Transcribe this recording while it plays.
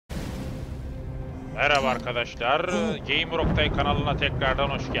Merhaba arkadaşlar, Gamer Oktay kanalına tekrardan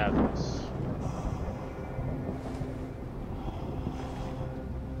hoş geldiniz.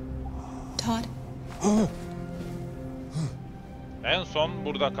 Todd. En son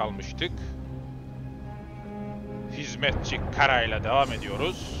burada kalmıştık. Hizmetçi Kara'yla devam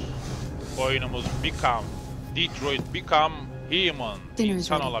ediyoruz. Oyunumuz Become Human,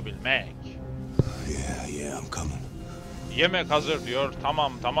 insan olabilmek. Yeah, I'm coming. Yemek hazır diyor.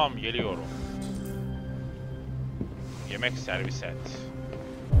 Tamam geliyorum. Yemek servis et.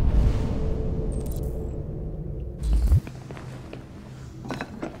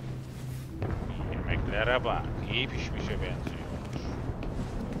 Yemeklere bak. İyi pişmişe benziyor.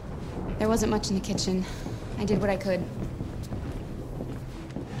 There wasn't much in the kitchen. I did what I could.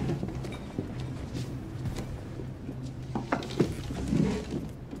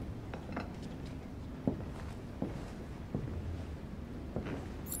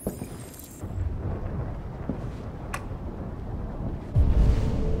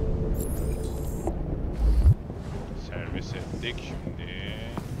 Servis ettik şimdi.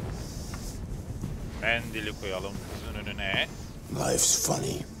 Mendili koyalım kızın önüne. Life's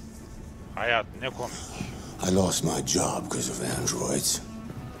funny. Hayat ne komik. I lost my job because of androids.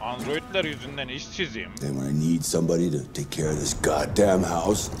 Androidler yüzünden işsizim. Then when I need somebody to take care of this goddamn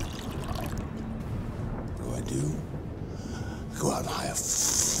house, what do? I go out and hire a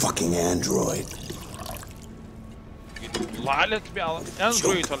fucking android. Gidip lanet bir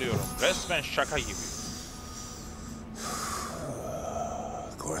Android alıyorum. Resmen şaka gibi.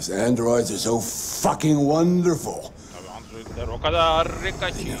 Of course, androids are so fucking wonderful. Tabii Androidler o kadar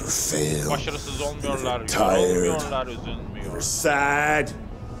harika ki. Never fail. Başarısız olmuyorlar, Tired. yorulmuyorlar, üzülmüyor. Never sad.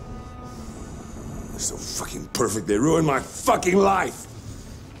 They're so fucking perfect, they ruined my fucking life.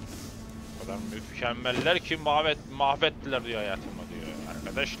 O kadar mükemmeller ki mahvettiler diyor hayatımı diyor.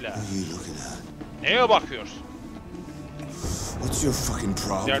 Arkadaşlar. What are you looking at? Neye bakıyorsun? What's your fucking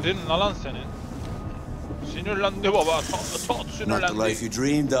problem? Derdin ne lan senin? Sinirlendi baba. Tot sinirlendi. Not the life you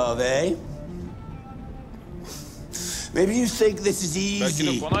dreamed of, eh? Maybe you think this is Belki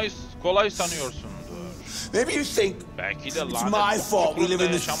easy. de kolay sanıyorsundur. Maybe you think Belki de it's lanet my fault we live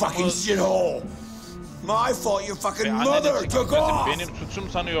in this fucking shithole. My fault your fucking mother took off. Benim suçum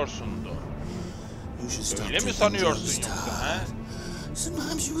sanıyorsundur. You should stop Öyle mi taking sanıyorsun drugs, yoksa Todd. he?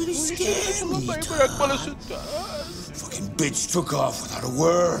 Sometimes you really scare me, Kullanmayı Todd. bırakmalısın da. Fucking bitch took off without a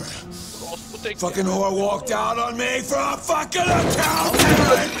word. Orospu tek Fucking ya. whore walked out on me for a fucking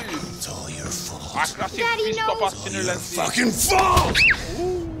accountant. It's all your fault. Agresif psikopat sinirlendi. Fucking fault.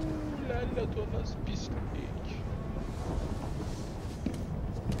 Lanet olası pislik.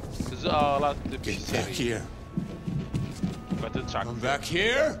 Kızı ağlattı Get pis back herif. here. Katı çaktı. Come back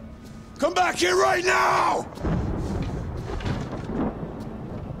here. Come back here right now.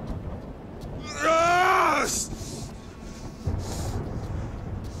 Yes!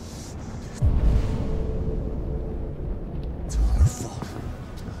 It's all her fault.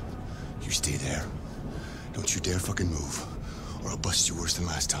 You stay there. Don't you dare fucking move, or I'll bust you worse than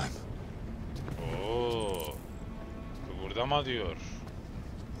last time. Oo. Kıvırdama diyor.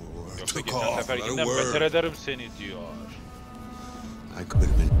 Yoksa Took geçen off seferkinden without a beter word. ederim seni diyor. I could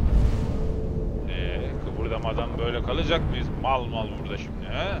have been. Kıvırdamadan böyle kalacak mıyız? Mal burada şimdi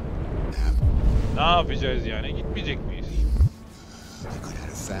he? Ne yapacağız yani? Gitmeyecek miyiz? I could have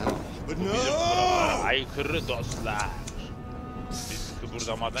had a family, but Bizim no. kurallara aykırı dostlar. Biz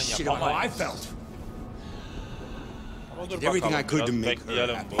kıvırdamadan Shit, how I yapamayız. felt. Ama dur Everything bakalım, I could to biraz make her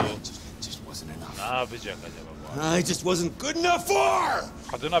bekleyelim happy. bu. Just wasn't enough. Ne yapacak acaba bu? I just wasn't good enough for her.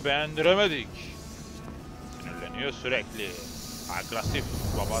 Kadına beğendiremedik. Sinirleniyor sürekli. Agresif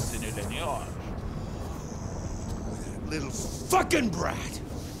baba sinirleniyor. Little fucking brat.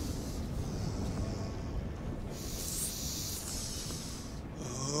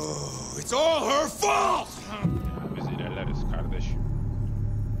 Oh, it's all her fault. Ya biz ilerleriz kardeşim.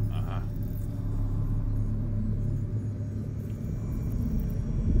 Aha.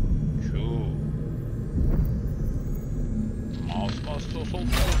 Q. Mouse sol.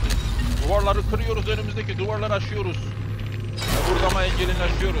 Duvarları kırıyoruz, önümüzdeki duvarları aşıyoruz. Kıvırdama engelini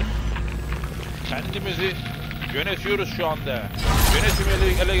aşıyoruz. Kendimizi yönetiyoruz şu anda.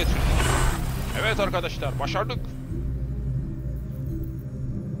 Yönetimi ele geçirdik. Evet arkadaşlar, başardık.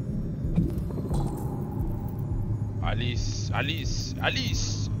 Alice.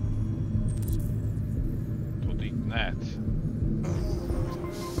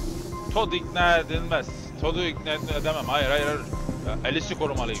 Todd ikna edilmez. Todd'u ikna edemem. Hayır. Alice'i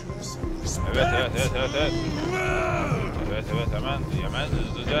korumalıyım. Evet. Evet hemen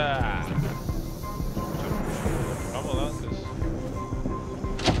hızlıca. Ama lan kız.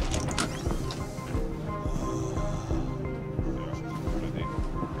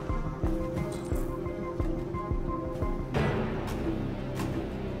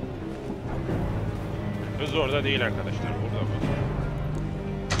 Yalnız orada değil arkadaşlar. Burada mı?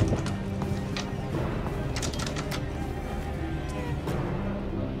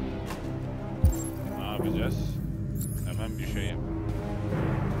 Ne yapacağız? Hemen bir şey yap.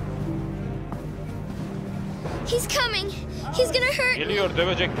 He's coming. He's gonna hurt me. Geliyor,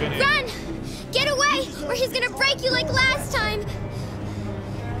 dövecek beni. Run! Get away, or he's gonna break you like last time.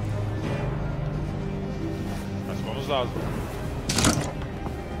 Kaçmamız lazım.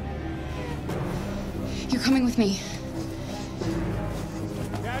 You're coming with me.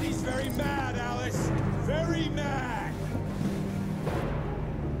 Daddy's very mad, Alice. Very mad.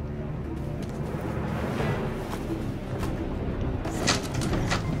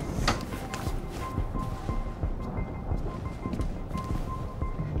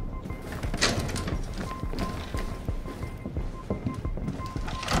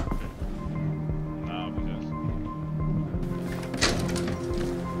 Ne yapacağız?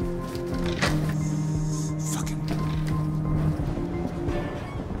 Fucking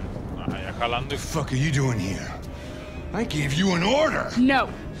Aha, yakalandık. fuck are you doing here? I gave you an order. No,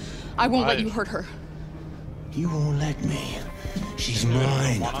 I won't let Hayır. you hurt her. You won't let me. She's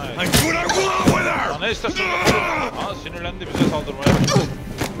mine. Bana- I do what I want with her. Ne istersen. Aa, sinirlendi, bize saldırmaya başladı.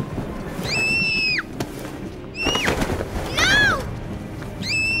 No!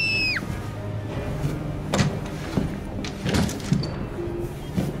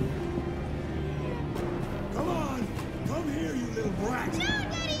 Come on. Come here, you little brat. No,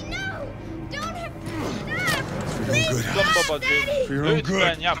 Daddy, no! Don't hurt me. For your good. Lan babacığım, For your own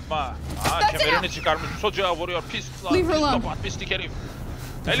lütfen good. yapma. Aa, kemerini çıkarmış, çocuğa vuruyor, pis lan, Leave her alone. psikopat, pislik herif.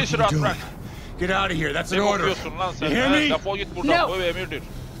 Eli What are rahat you bırak. doing? Get out of here. That's an Ne order. bakıyorsun lan sen? You hear Ha, me? defol git buradan, No. bu emirdir.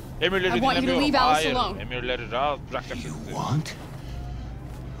 Emirleri I want you to dinlemiyorum. leave Alice Hayır, alone. emirleri rahat bırakacaksın. You want?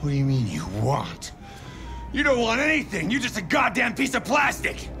 What do you mean you want? You don't want anything. You're just a goddamn piece of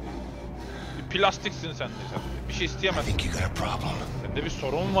plastic. Bir plastiksin sen de sen. Bir şey I isteyemezsin. think you got a problem. Sende bir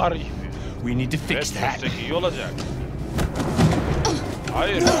sorun var gibi. We need to Evet, fix that. çözsek iyi olacak.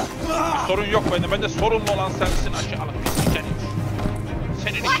 Hayır, bir sorun yok bende. Bende sorunlu olan sensin aşağılık pislik herif.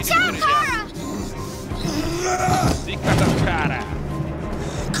 Senin işini Watch out, bitireceğim. Kara! Dikkat et Kara.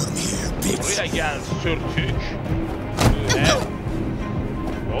 Come here, bitch. Buraya gel sürtük. Böyle.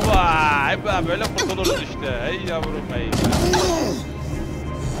 Oba, hep böyle kurtuluruz işte. Hey yavrum hey.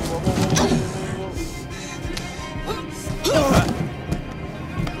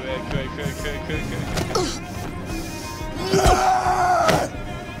 Köy.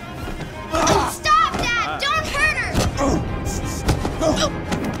 Stop that! Don't hurt her!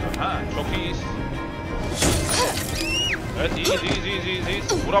 Ha, çok iyiyiz. Evet, iyiyiz.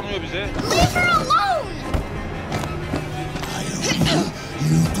 Vuramıyor bize. Leave her alone!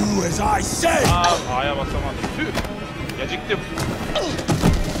 You do as I say. A'ya basamadım. Tüh. Geciktim. Burada.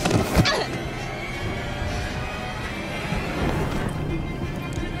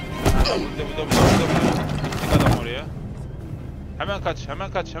 Gittik adam oraya. Hemen kaç.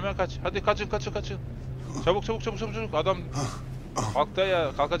 Hadi kaçın. Çabuk. Adam kalktı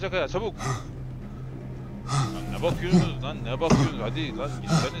ya, kalkacak ya, çabuk. Lan ne bakıyorsunuz lan, hadi lan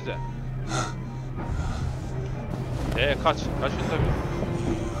gitsenize. Kaçın tabii.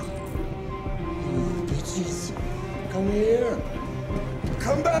 Bitches. Come here.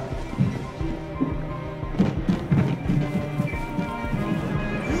 Come back.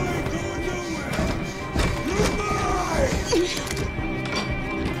 You ain't going nowhere. You're mine.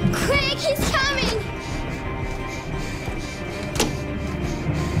 Craig, he's coming!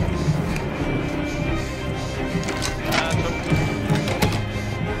 Ha,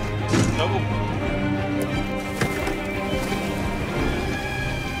 çabuk.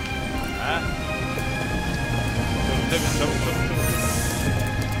 Ha? Çabuk.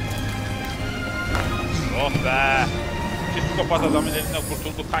 Oh be! Psikopat adamın elinden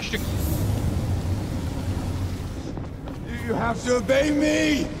kurtulduk, kaçtık. You have to obey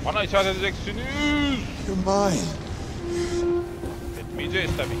me. Bana itaat edeceksiniz. You're mine.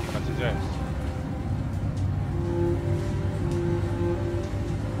 Etmeyeceğiz tabii ki, kaçacağız.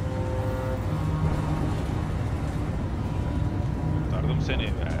 Kurtardım seni be.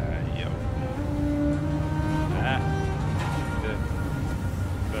 Şimdi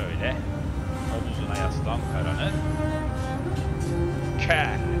böyle omuzuna yaslan Kara'nın. Ke.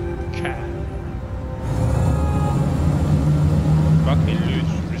 Bak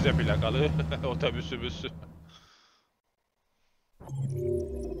 53 Rize plakalı otobüsümüz.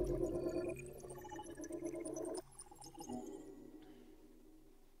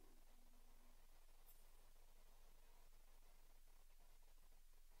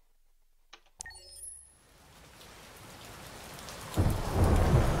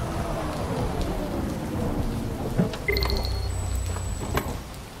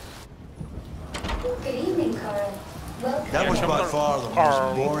 Good evening, Carl. Welcome. That was by far the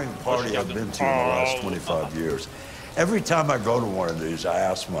most boring party I've been to in the last 25 years. Every time I go to one of these, I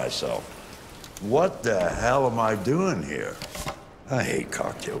ask myself, what the hell am I doing here? I hate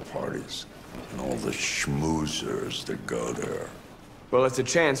cocktail parties and all the schmoozers that go there. Well, it's a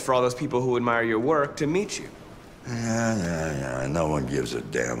chance for all those people who admire your work to meet you. Yeah. No one gives a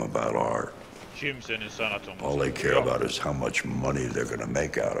damn about art. Kimsenin sanatı All they care about is how much money they're gonna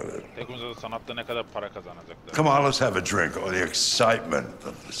make out of it. Tek umurumda sanatta ne kadar para kazanacaklar. Come on, let's have a drink. Oh, the excitement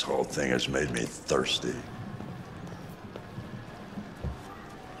of this whole thing has made me thirsty.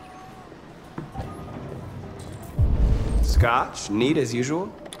 Scotch, neat as usual?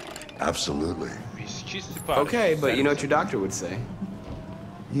 Absolutely. Viski sipariş. Okay, but you know what your doctor would say.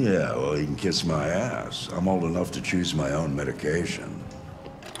 Yeah, well, he can kiss my ass. I'm old enough to choose my own medication.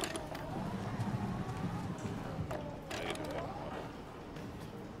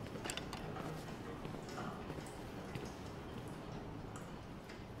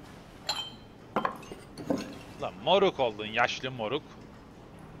 Lan moruk oldun, yaşlı moruk.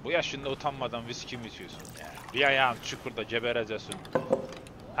 Bu yaşında utanmadan viski mi içiyorsun ya? Bir ayağın çukurda gebereceksin.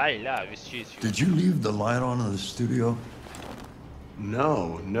 Hayla viski içiyorsun. Did you leave the light on in the studio?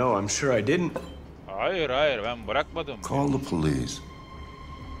 No, I'm sure I didn't. Hayır, ben bırakmadım. Call the police.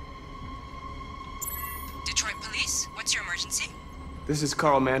 Detroit Police, what's your emergency? This is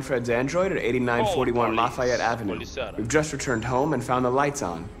Carl Manfred's android at 8941 Lafayette Avenue. We've just returned home and found the lights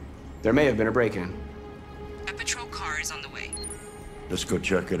on. There may have been a break-in. A patrol car is on the way. Let's go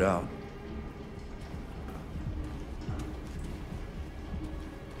check it out.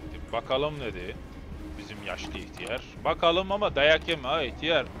 Bakalım dedi. Bizim yaşlı ihtiyar. Bakalım ama dayak yeme ha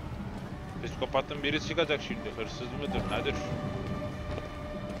ihtiyar. Psikopatın biri çıkacak şimdi. Hırsız mıdır nedir?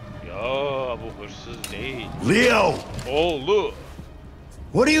 Ya bu hırsız değil. Leo! Oğlu.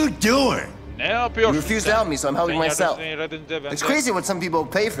 What are you doing? Ne yapıyorsun You refused to help me, so I'm helping myself. It's crazy what some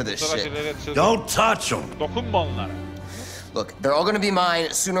people pay for this shit. Don't touch them. Dokunma onlara. Look, they're all gonna be mine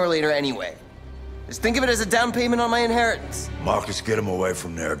sooner or later anyway. Just think of it as a down payment on my inheritance. Markus, get him away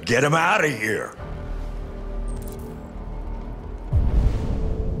from there. Get him out of here.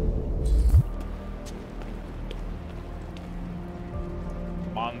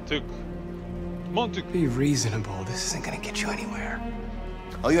 Mantık. Be reasonable. This isn't gonna get you anywhere.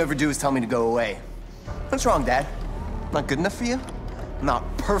 All you ever do is tell me to go away. What's wrong, Dad? Not good enough for you? Not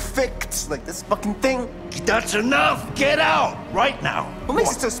perfect like this fucking thing? That's enough. Get out right now. What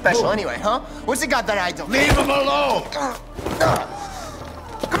makes it so special anyway, huh? What's it got that I don't? Leave him alone.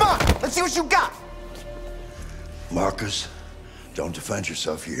 Come on, let's see what you got. Markus, don't defend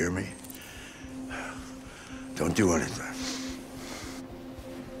yourself, you hear me? Don't do anything.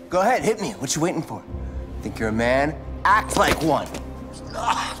 Go ahead, hit me. What you waiting for? Think you're a man? Act like one.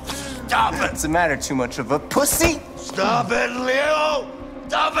 Stop it! What's the matter? Too much of a pussy? Stop it, Leo!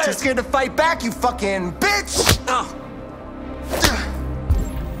 Stop it! Too scared to fight back, you fucking bitch!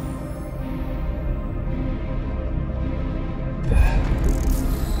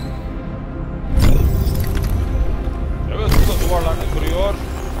 Evet, bu da duvarlarını kırıyor.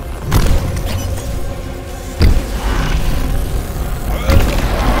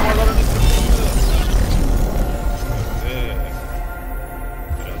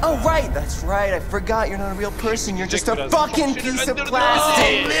 Oh, right, that's right. I forgot you're not a real person. You're just a fucking piece of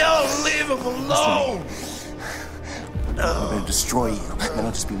plastic. Leo, leave him alone! I'm gonna destroy you. Then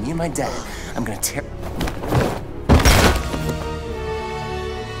it'll just be me and my dad. I'm gonna tear...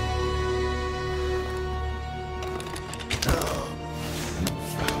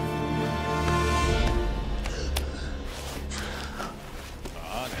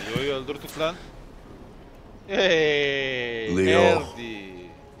 Leo'yu öldürdük lan. Hey, Leo. geldi.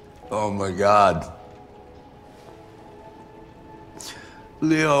 Oh my God.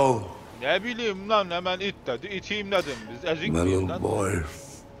 Leo. Ne bileyim lan hemen it dedi. İteyim dedim biz. Ezik My miyiz little lan? boy.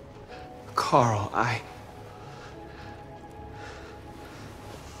 Carl,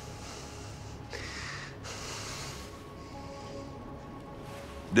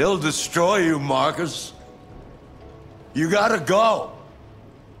 They'll destroy you, Markus. You gotta go.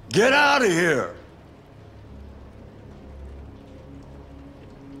 Get out of here.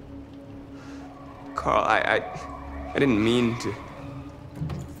 Carl, I didn't mean to.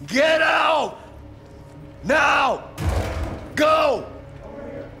 Get out! Now! Go!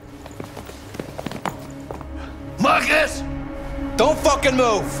 Markus! Don't fucking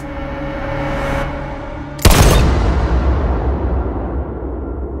move!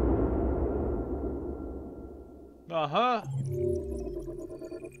 Aha.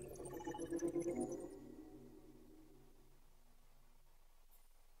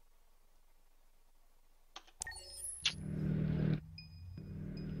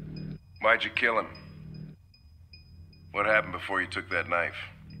 Why'd you kill him? What happened before you took that knife?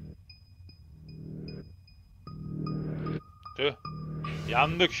 Tüh.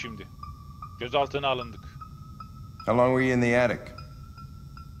 Yandık şimdi. Gözaltına alındık. How long were you in the attic?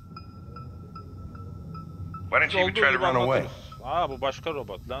 Why didn't you even try to run away? Aa, bu başka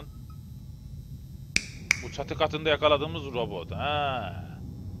robot lan. Bu çatı katında yakaladığımız robot. Ha.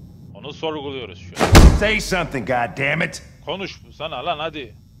 Onu sorguluyoruz şu an. Say something, goddammit. Konuş sana lan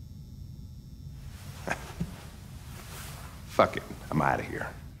hadi. Fuck it. I'm out of here.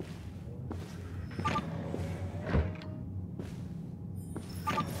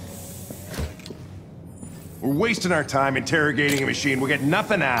 We're wasting our time interrogating a machine. We'll get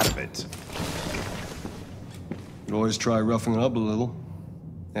nothing out of it. You can always try roughing it up a little.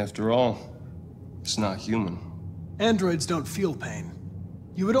 After all, it's not human. Androids don't feel pain.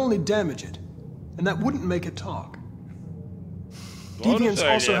 You would only damage it, and that wouldn't make it talk. Deviants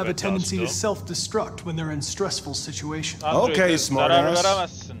also have a tendency to self-destruct when they're in stressful situations. Okay,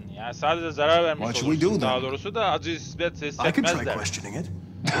 smartass. Ya sadece zarar vermiş What should we do olursun. then? Daha doğrusu da acı hissetmezler. I could try questioning it.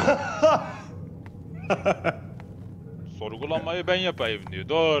 Sorgulamayı ben yapayım diyor.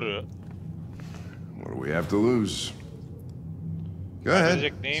 Doğru. What do we have to lose? Go ahead.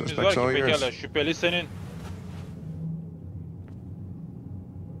 Diyecek neyimiz var Suspect's ki all yours. pekala, şüpheli senin.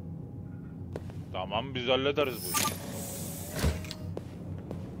 Tamam, biz hallederiz bu işi.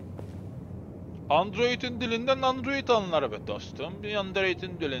 Android'in dilinden Android anlar be dostum. Bir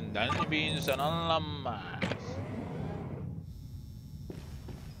Android'in dilinden bir insan anlamaz.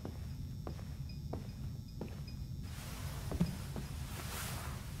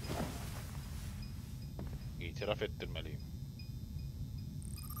 İtiraf ettirmeliyim.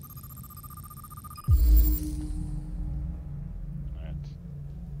 Evet.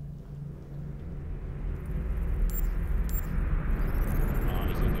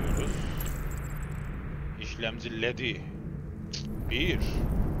 Analiz ediyoruz. İşlemci LED'i. 1.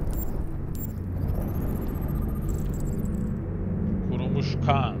 Kurumuş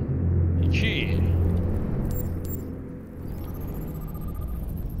kan. 2.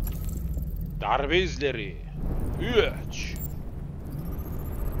 Darbe izleri. 3.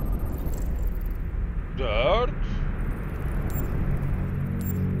 4.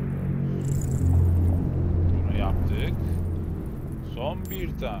 Bunu yaptık. Son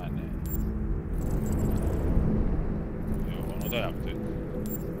bir tane. Yok, onu da yaptık.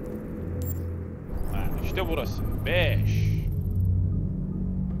 Ha, işte burası. 5.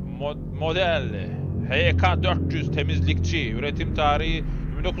 Model HK400 temizlikçi. Üretim tarihi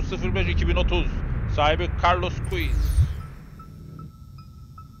 1905-2030. Sahibi Carlos Quiz.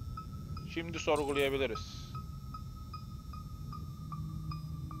 Şimdi sorgulayabiliriz.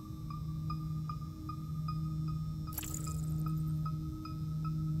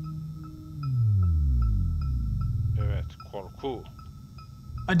 Evet, korku.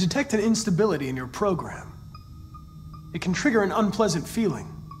 I detect an instability in your program. It can trigger an unpleasant feeling,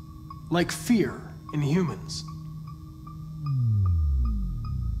 like fear in humans.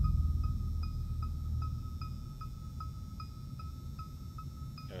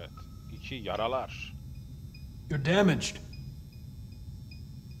 Evet, 2 yaralar. You're damaged.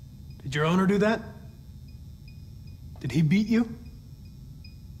 Did your owner do that? Did he beat you?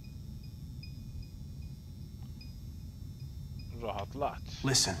 Rahatlat.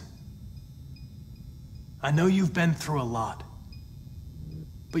 Listen. I know you've been through a lot.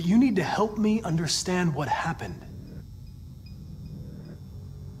 But you need to help me understand what happened.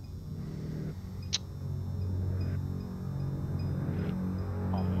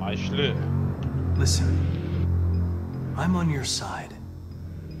 Anlayışlı. Listen. I'm on your side.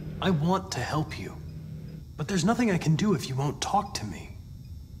 I want to help you. But there's nothing I can do if you won't talk to me.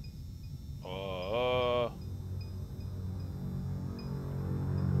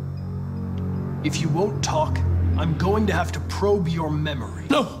 If you won't talk, I'm going to have to probe your memory.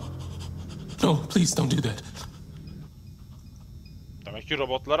 No! No, please don't do that. Demek ki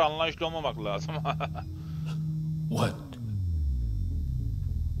robotlara anlayışlı olmamak lazım. What?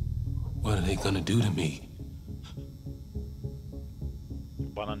 What are they gonna do to me?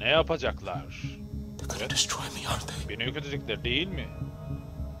 Bana ne yapacaklar? They're gonna destroy me, aren't they? Beni yok edecekler değil mi?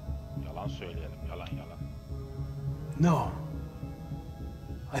 Yalan söyleyelim, yalan. No.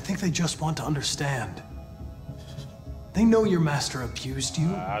 I think they just want to understand. They know your master abused you.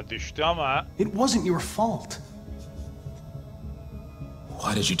 Düştü ama. It wasn't your fault.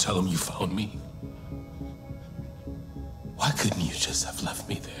 Why did you tell him you found me? Why couldn't you just have left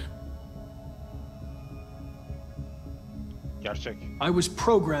me there? Gerçek. I was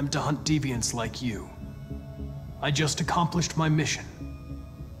programmed to hunt deviants like you. I just accomplished my mission.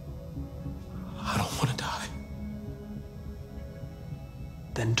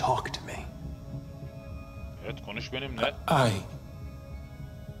 Konuş benimle.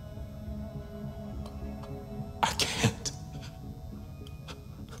 I can't.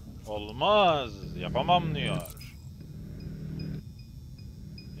 Olmaz. Yapamam diyor.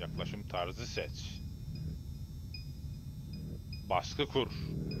 Yaklaşım tarzı seç. Baskı kur.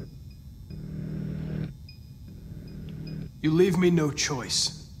 You leave me no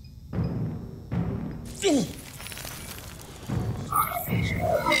choice.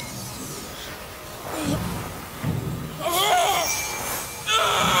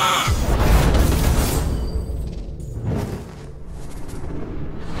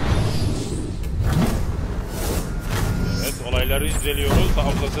 Evet, olayları inceliyoruz.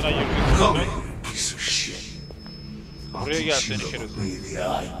 Hafızasına girdik. Buraya gel seni şerefsiz.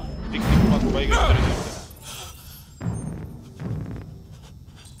 Dik dik bakmayı göstereceğim.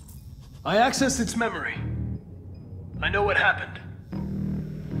 I accessed its memory. I know what happened.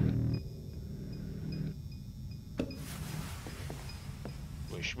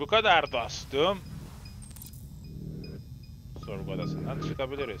 Bu iş bu kadar dostum. Sorgu odasından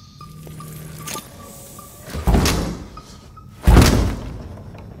çıkabiliriz.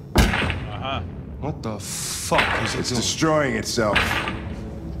 Aha. What the fuck is it It's doing? destroying itself.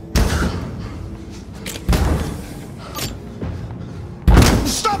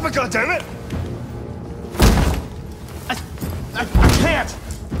 Stop it, goddammit! I can't!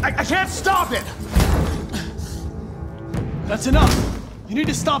 I can't stop it! That's enough. You need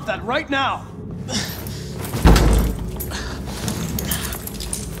to stop that right now.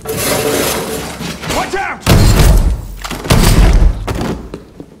 Watch out!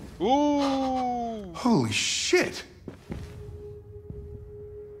 Ooh. Holy shit!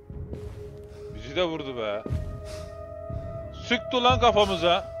 Bizi de vurdu be. Sıktı lan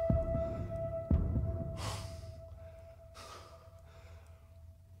kafamıza.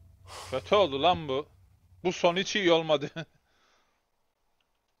 Kötü oldu lan bu. Bu son hiç iyi olmadı.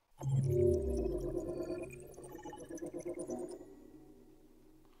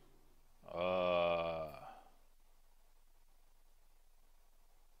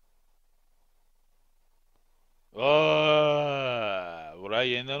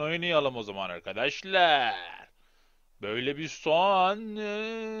 Burayı yeniden oynayalım o zaman arkadaşlar. Böyle bir son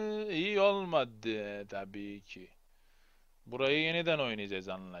iyi olmadı tabii ki. Burayı yeniden oynayacağız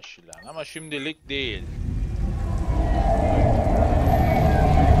anlaşılan ama şimdilik değil.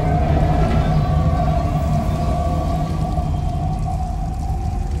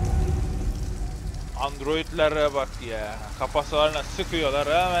 Androidlere bak ya. Kafalarına sıkıyorlar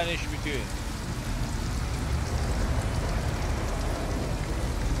hemen iş bitiyor.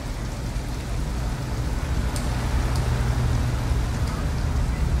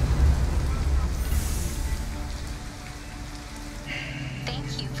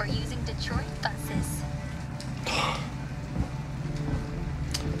 Thank you for using Detroit buses.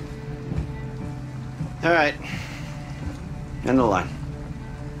 All right. End the line.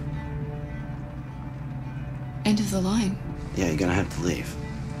 End of the line. Yeah, you're gonna have to leave.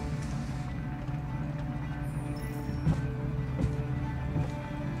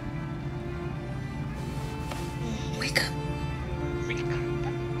 Wake up.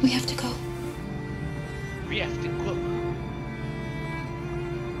 We have to go. We have to go.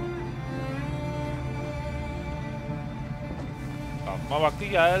 Kalkma vakti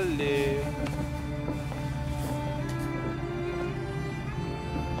geldi.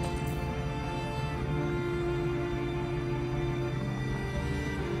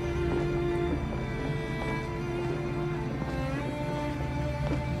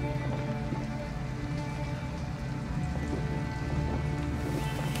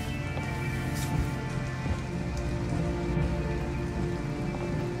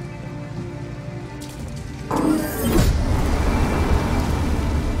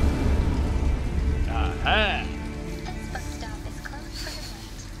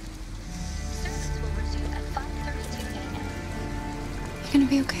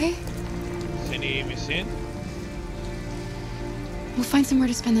 Be okay? Sen iyi misin? We'll find somewhere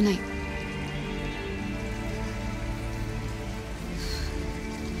to spend the night.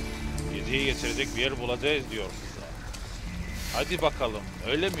 Geceyi geçirecek bir yer bulacağız diyor bize. Hadi bakalım,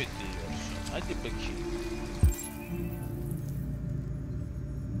 öyle mi diyorsun? Hadi bakayım.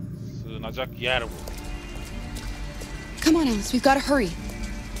 Sığınacak yer bu. Come on, Alice, we've got to hurry.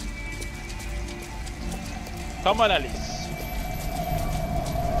 Come on, Alice.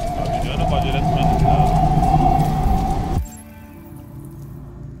 Tabii canım, acele etmeniz lazım.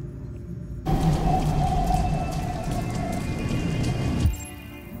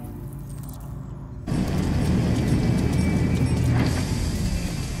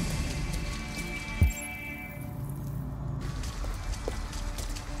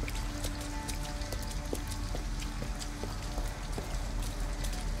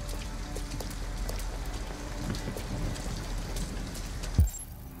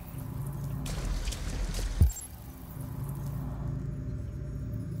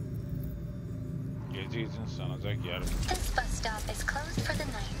 Gece için sanacak yer. This bus stop is closed for the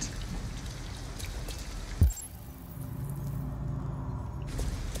night.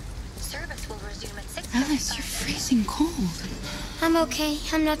 Service will resume at 6:55. Alice, you're freezing cold. I'm okay.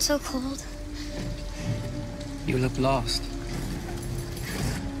 I'm not so cold. You look lost.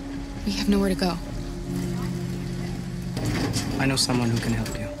 We have nowhere to go. I know someone who can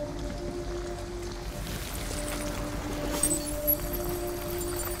help you.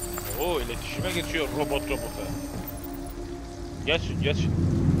 Oo, iletişime geçiyor robota. Geç.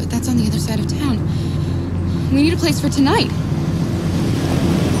 But that's on the other side of town. We need a place for tonight.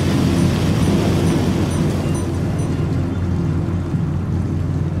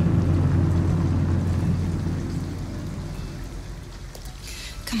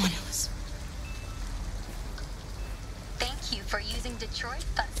 Come on, Alice. Thank you for using Detroit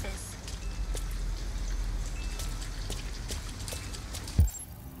buses.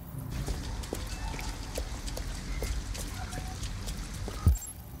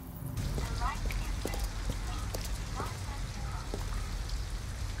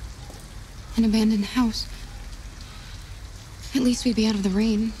 An abandoned house. At least we'd be out of the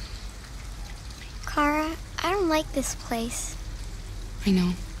rain. Kara, I don't like this place. I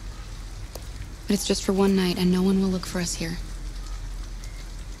know. But it's just for one night, and no one will look for us here.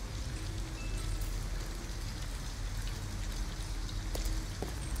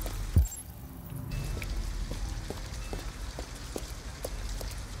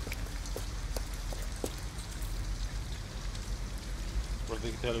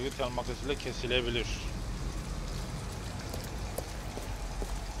 Buradaki televizyon tel makasıyla kesilebilir.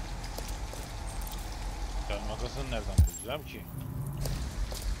 Tel makasını nereden bulacağım ki?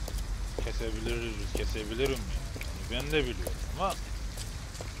 Kesebilirim yani. Ben de biliyorum ama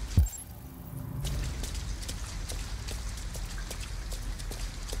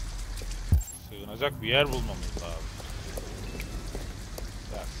sığınacak bir yer bulmamız lazım.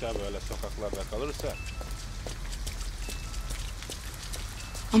 Yoksa böyle sokaklarda kalırsa.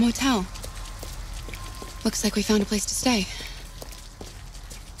 A motel. Looks like we found a place to stay.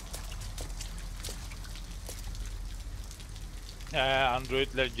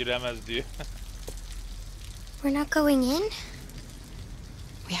 Androidler giremez diyor. We're not going in?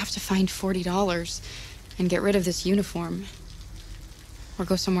 We have to find $40 and get rid of this uniform. Or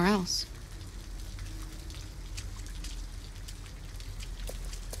go somewhere else.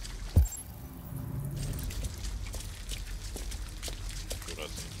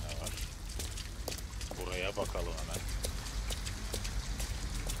 Burası ne var? Buraya bakalım hemen.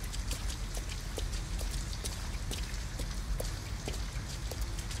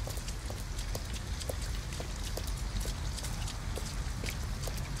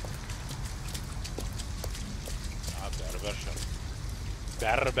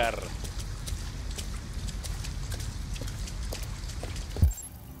 Berber.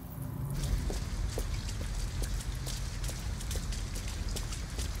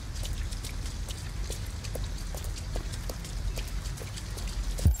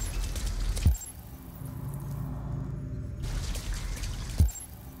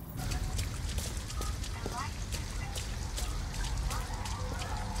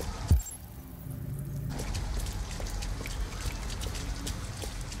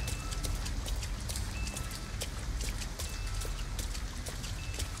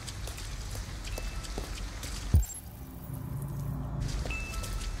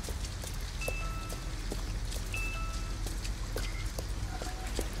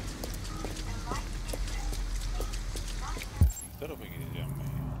 Tarafa gideceğim ben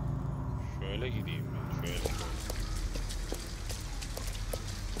ya. Şöyle gideyim ben. Şöyle.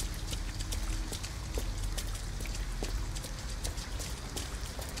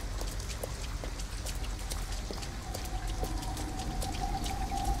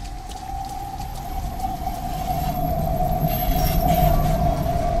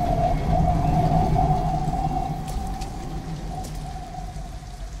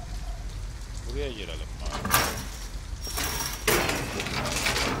 Buraya girelim abi.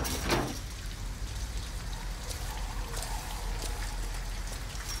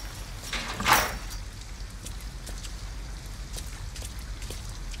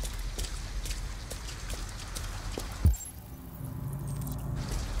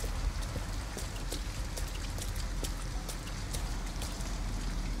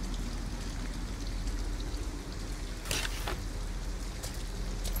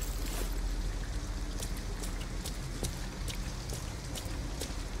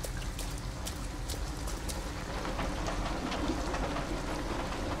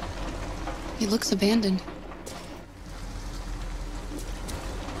 It looks abandoned.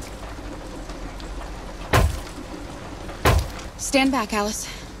 Stand back, Alice.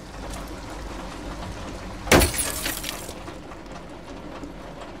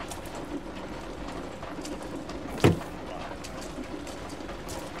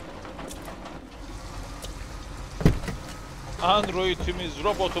 Android'imiz,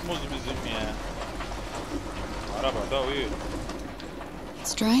 robotumuz bizim ya. Arabada uyu.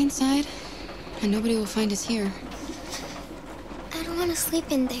 It's dry inside, and nobody will find us here. I don't want to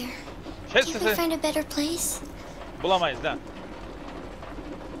sleep in there. Kes You sesi. can find a better place? Bulamayız lan.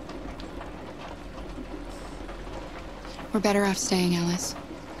 We're better off staying, Alice.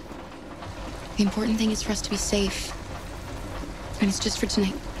 The important thing is for us to be safe. And it's just for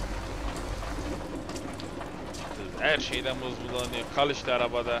tonight. Her şeyden bozbulanıyor. Kal işte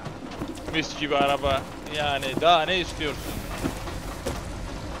arabada. Mis gibi araba. Yani daha ne istiyorsun?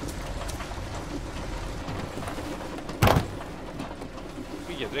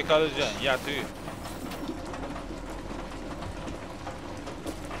 Bir gece kalacaksın. Yat uyu.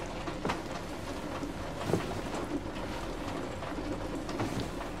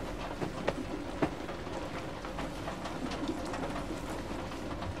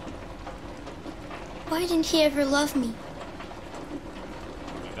 Why didn't he ever love me?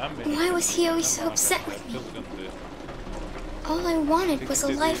 Neden beni? Why was he always so upset with me? All I wanted was a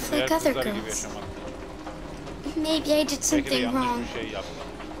life like other girls. Maybe I did something wrong.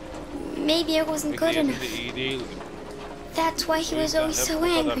 Maybe I wasn't good enough. That's why he was always so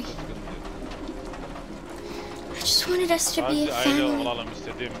angry. I just wanted us to be a family.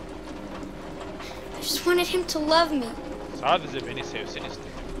 I just wanted him to love me. Sadece beni sevsin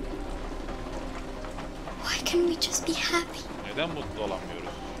istedim. Why can't we just be happy? Neden mutlu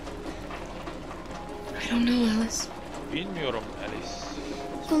olamıyoruz? I don't know, Alice. Bilmiyorum Alice.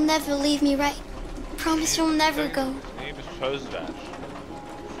 You'll never leave me, right? Promise you'll never go. Bir söz ver.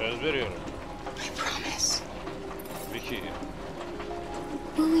 Söz veriyorum. I promise. Peki.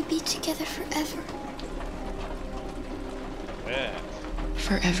 Will we be together forever? Evet.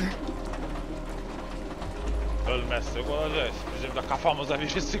 Forever. Ölmezsek olacağız. Bizim de kafamıza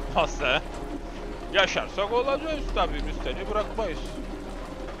biri sıkmazsa. Yaşarsak olacağız tabii. Biz seni bırakmayız.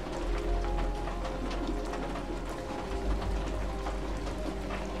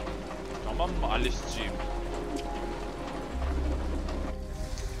 Tamam mı Alice'ciğim?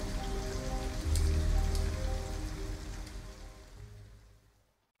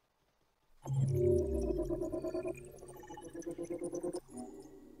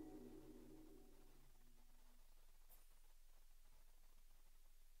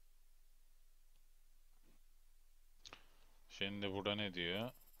 Şimdi burada ne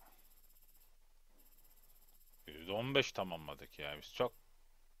diyor? %15 tamamladık ya. Biz çok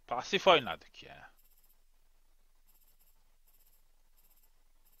pasif oynadık ya.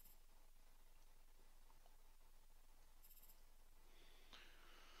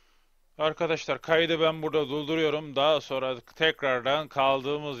 Arkadaşlar kaydı ben burada durduruyorum. Daha sonra tekrardan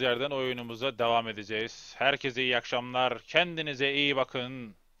kaldığımız yerden oyunumuza devam edeceğiz. Herkese iyi akşamlar. Kendinize iyi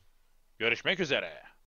bakın. Görüşmek üzere.